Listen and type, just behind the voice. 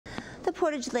The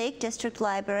Portage Lake District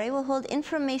Library will hold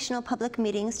informational public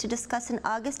meetings to discuss an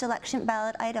August election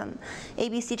ballot item.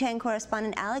 ABC 10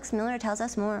 correspondent Alex Miller tells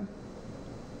us more.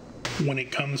 When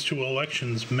it comes to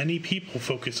elections, many people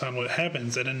focus on what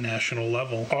happens at a national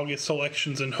level. August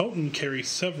elections in Houghton carry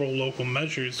several local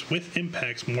measures with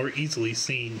impacts more easily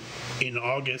seen. In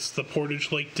August, the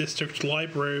Portage Lake District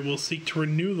Library will seek to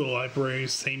renew the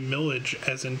library's same millage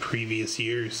as in previous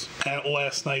years. At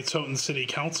last night's Houghton City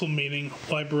Council meeting,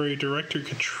 Library Director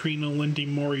Katrina Lindy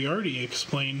Moriarty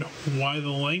explained why the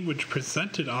language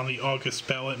presented on the August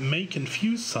ballot may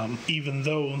confuse some, even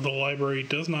though the library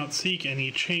does not seek any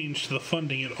change to the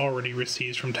funding it already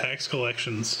receives from tax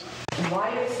collections. Why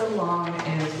it's so long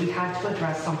is we had to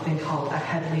address something called a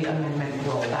Headley Amendment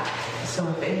rollback. So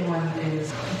if anyone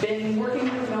has been working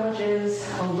with villages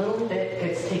a little bit,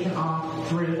 it's taken off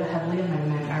through the Headley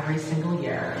Amendment every single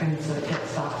year. And so it gets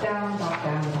stopped down, stopped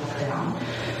down, stopped down.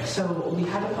 So we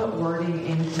had to put wording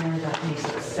in here that makes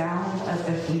it sound as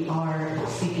if we are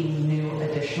seeking new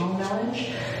additional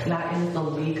millage. That is the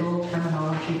legal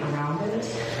terminology around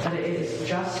it, but it is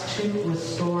just to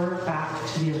restore back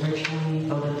to the originally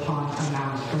voted upon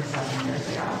amount from 7 years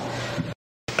ago.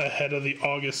 Ahead of the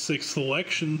August 6th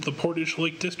election, the Portage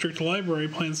Lake District Library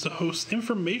plans to host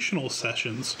informational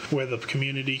sessions where the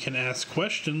community can ask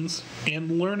questions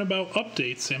and learn about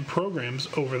updates and programs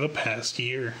over the past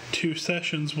year. 2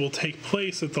 sessions will take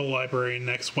place at the library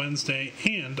next Wednesday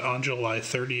and on July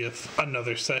 30th.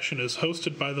 Another session is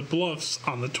hosted by the Bluffs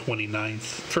on the 29th.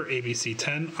 For ABC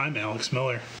 10, I'm Alex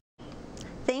Miller.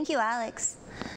 Thank you, Alex.